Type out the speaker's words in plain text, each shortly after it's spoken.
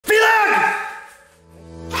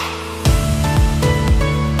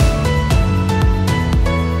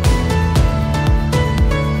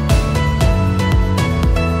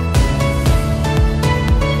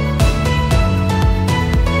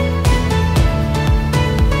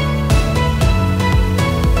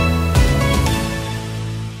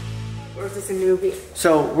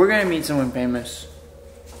So we're gonna meet someone famous.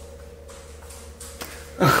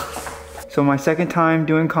 So my second time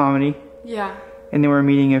doing comedy. Yeah. And then we're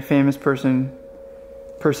meeting a famous persons.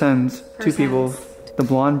 Two people. The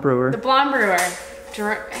blonde brewer. The blonde brewer.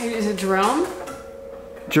 Is it Jerome?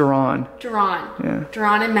 Jerron. Yeah.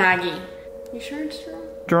 Jerron and Maggie. You sure it's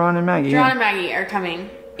Jerron? Jerron and Maggie. Jerron and Maggie are coming.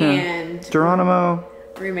 Yeah. And Geronimo.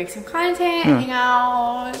 we're gonna make some content, hang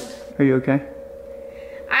out. Are you okay?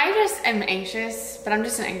 I just am anxious, but I'm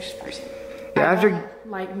just an anxious person. Yeah, I don't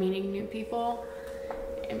like meeting new people.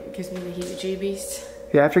 It gives me the heebie-jeebies.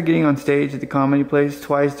 Yeah, after getting on stage at the comedy place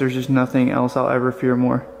twice, there's just nothing else I'll ever fear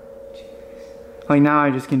more. Like now I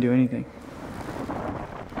just can do anything.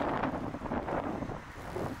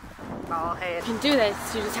 You can do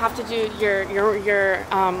this. You just have to do your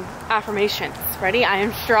affirmations. Ready? I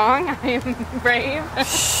am strong. I am brave.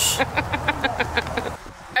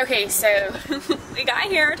 Okay, so we got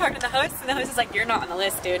here, talked to the host, and the host is like, "You're not on the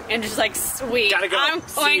list, dude." And just like, "Sweet, gotta go. I'm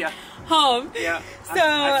going home." Yeah. So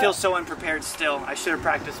I feel so unprepared still. I should have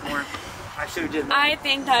practiced more. I should have did more. I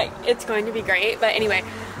think that it's going to be great, but anyway.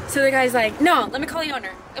 So the guy's like, "No, let me call the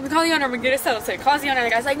owner. Let me call the owner. We're gonna settle." So he calls the owner. The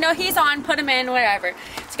guy's like, "No, he's on. Put him in. Whatever."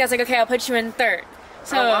 So the guy's like, "Okay, I'll put you in third."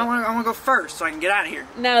 So I want to go first so I can get out of here.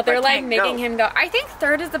 No, they're like making him go. I think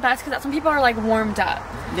third is the best because that's when people are like warmed up.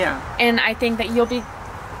 Yeah. And I think that you'll be.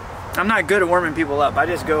 I'm not good at warming people up. I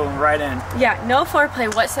just go right in. Yeah, no foreplay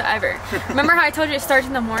whatsoever. Remember how I told you it starts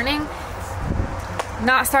in the morning?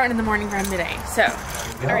 Not starting in the morning for him today. So,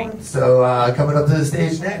 all right. So coming up to the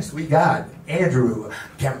stage next, we got Andrew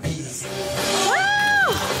Campisis.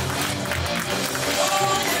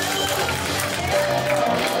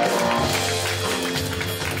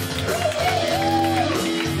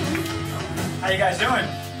 How you guys doing?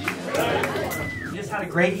 We just had a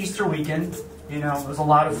great Easter weekend. You know, it was a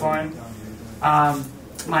lot of fun.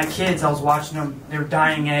 My kids, I was watching them, they were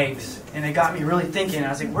dyeing eggs. And it got me really thinking. I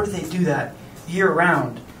was like, where do they do that year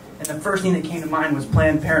round? And the first thing that came to mind was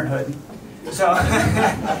Planned Parenthood. So,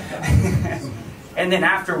 and then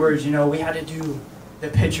afterwards, you know, we had to do the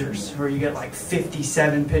pictures where you get like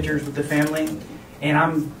 57 pictures with the family. And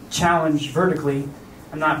I'm challenged vertically.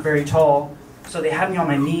 I'm not very tall. So they had me on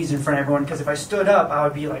my knees in front of everyone because if I stood up, I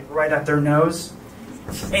would be like right at their nose.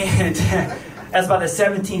 And that's about the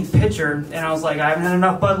 17th picture, and I was like, I haven't had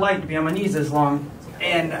enough Bud Light to be on my knees this long.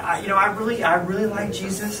 And you know, I really like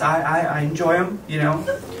Jesus. I enjoy him, you know.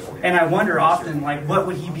 And I wonder often, like, what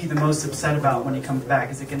would he be the most upset about when he comes back?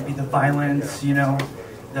 Is it going to be the violence, you know,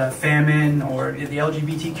 the famine, or the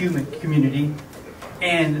LGBTQ community?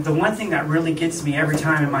 And the one thing that really gets me every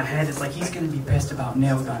time in my head is like, he's going to be pissed about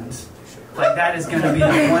nail guns. Like, that is going to be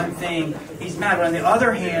the one thing he's mad. But on the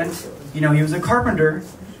other hand, you know, he was a carpenter,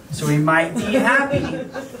 so he might be happy.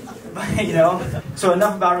 But, you know, so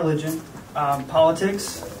enough about religion.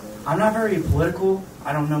 Politics, I'm not very political.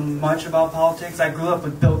 I don't know much about politics. I grew up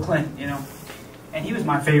with Bill Clinton, you know, and he was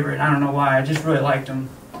my favorite. I don't know why. I just really liked him.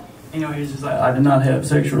 You know, he was just like, I did not have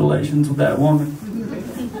sexual relations with that woman.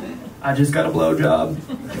 I just got a blowjob.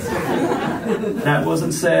 That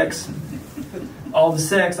wasn't sex. All the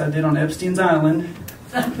sex I did on Epstein's Island.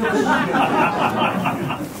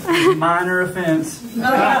 Minor offense. So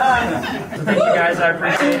thank you guys, I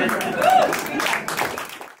appreciate it.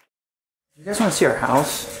 You guys want to see our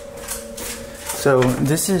house? So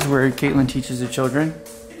this is where Caitlin teaches the children.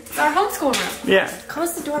 It's our homeschool room. Yeah.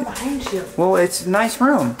 Close the door behind you. Well, it's a nice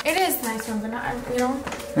room. It is a nice room, but not, you know.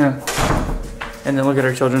 Yeah. And then look at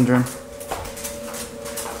our children's room.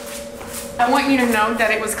 I want you to know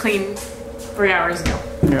that it was clean 3 hours ago.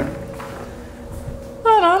 Yeah.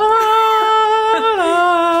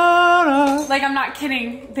 Like, I'm not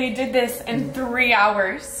kidding. They did this in 3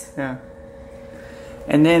 hours. Yeah.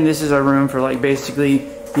 And then this is our room for, like, basically,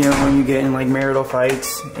 you know, when you get in like marital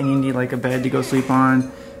fights and you need like a bed to go sleep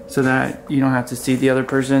on so that you don't have to see the other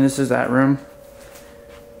person. This is that room.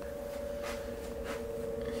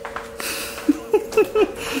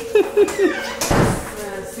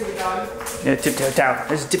 Stupid dog. Yeah, tip-tap-toe.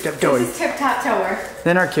 This is tip-tap-toe. This is tip-tap-toer.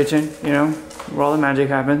 Then our kitchen, you know, where all the magic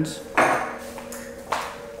happens.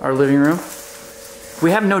 Our living room. We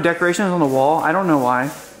have no decorations on the wall. I don't know why.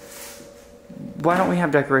 Why don't we have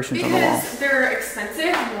decorations on the wall? Because they're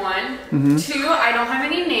expensive, 1. 2, I don't have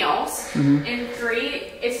any nails. And 3,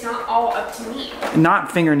 it's not all up to me.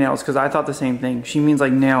 Not fingernails, because I thought the same thing. She means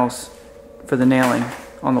like nails for the nailing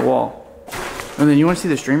on the wall. And then you want to see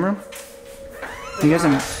the stream room? You guys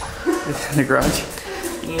it's in the garage.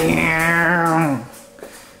 Yeah.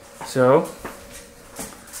 So.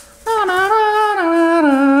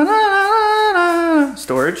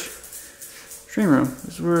 Storage. Stream room.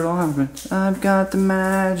 This is where it all happens. I've got the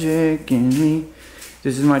magic in me.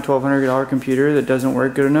 This is my $1,200 computer that doesn't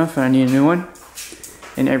work good enough and I need a new one.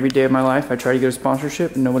 And every day of my life I try to get a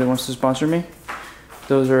sponsorship and nobody wants to sponsor me.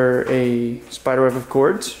 Those are a spiderweb of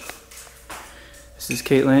cords. This is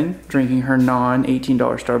Caitlin drinking her non-$18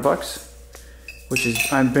 Starbucks, which is,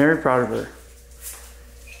 I'm very proud of her.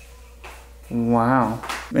 Wow.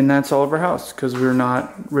 And that's all of our house because we're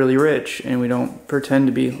not really rich and we don't pretend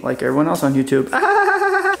to be like everyone else on YouTube.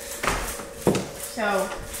 So,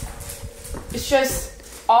 it's just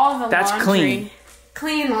all the That's laundry. clean.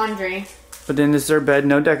 Clean laundry. But then this is our bed,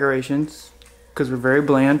 no decorations because we're very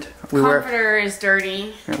bland. Comforter is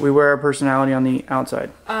dirty. We wear our personality on the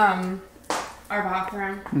outside. Our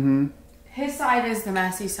bathroom. His side is the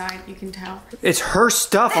messy side, you can tell. It's her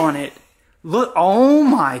stuff on it. Look, oh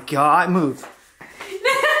my God, move.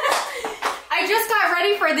 I just got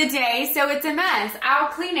ready for the day, so it's a mess. I'll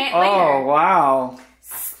clean it later. Oh, wow.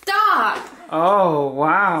 Stop. Oh,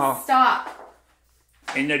 wow. Stop.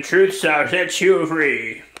 And the truth shall set you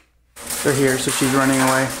free. They're here, so she's running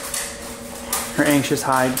away. Her anxious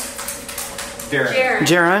hide.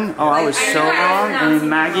 Jaron. Oh, I was so wrong. And then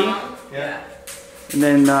Maggie. Yeah. And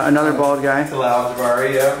then another bald guy. Talal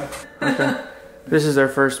Jabari, yeah. Okay. This is their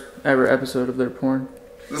first ever episode of their porn.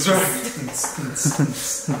 That's right.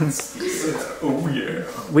 Oh yeah.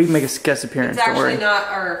 We can make a guest appearance. It's don't worry. actually not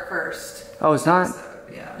our first. Oh, it's not?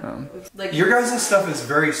 Yeah. Like Your guys' stuff is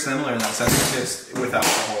very similar in that sense. It's just without the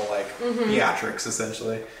whole like theatrics,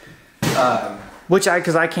 essentially.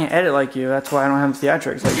 Because I can't edit like you. That's why I don't have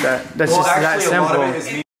theatrics like that. That's Well, just that actually, a simple. lot of it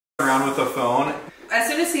is me around with the phone. as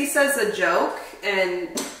soon as he says a joke and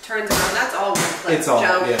turns around, that's all one clip. It's all,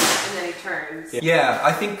 joke, yeah. and then he turns. Yeah,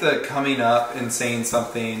 I think the coming up and saying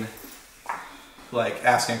something, like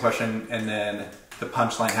asking a question and then the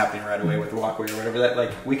punchline happening right away with the walkway or whatever, that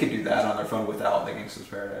like we could do that on our phone without the Gangsta's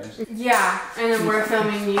Paradise. Yeah, and then we're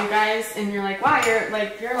filming you guys, and you're like, wow,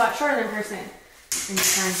 you're a lot shorter in person. And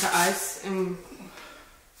he turns to us, and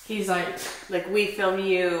he's like we film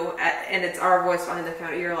you, and it's our voice behind the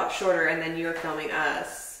camera. You're a lot shorter, and then you're filming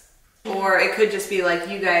us. Or it could just be like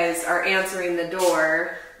you guys are answering the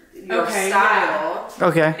door, your style,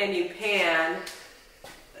 Okay. and you pan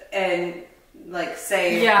and like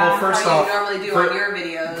say Yeah. Well, first how off, you normally do on your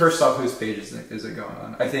videos. First off, whose page is it going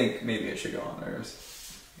on? I think maybe it should go on theirs.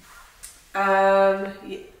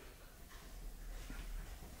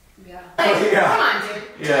 Yeah. Hey, Yeah. come on, dude.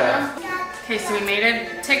 Yeah. Okay, so we made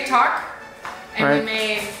a TikTok, and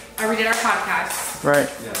we did our podcast. Right.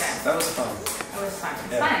 Yes, that was fun. It was fun.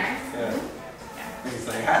 It's Yeah. fun, right? Yeah. He's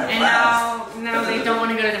like, I had a And blast. now they don't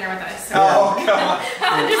want to go to dinner with us. So. Oh god.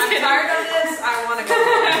 I'm just I'm kidding. tired of this. I want to go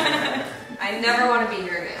home. I never want to be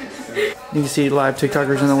here again. You can see live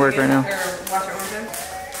TikTokers in the work right now. Or watch it one time.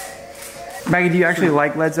 Maggie, do you actually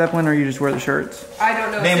like Led Zeppelin or you just wear the shirts? I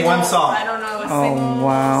don't know. Name one song. I don't know a Oh, single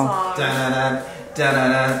wow. song. Da-na-na,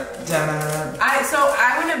 da-na-na, da-na-na. So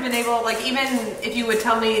I wouldn't have been able, like, even if you would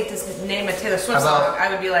tell me to name a Taylor Swift How about- song, I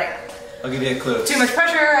would be like, I'll give you a clue. too much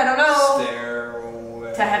pressure. I don't know.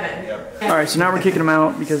 Stairway To heaven. Yep. Alright, so now we're kicking them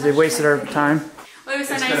out because they wasted our time. Well, it was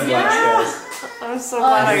so It's nice. been a blast, guys. I'm so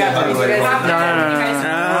glad I got to meet you guys. No.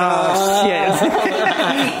 Shit.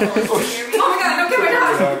 Oh my god, don't get my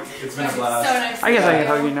dog. It's been a So blast. nice. I guess I can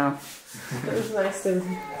hug you now. It was nice to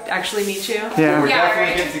actually meet you. Yeah. We're Yeah, definitely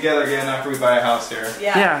right. getting together again after we buy a house here.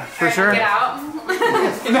 Yeah, for Alright, sure. Get out.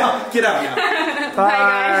 No, get out now.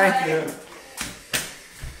 Bye. Yeah.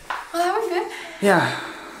 Well, that was good. Yeah.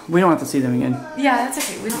 We don't have to see them again. Yeah, that's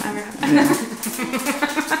okay. We don't ever have.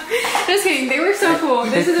 Just kidding. They were so cool.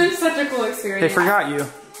 This has been such a cool experience. They forgot you.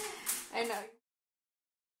 I know.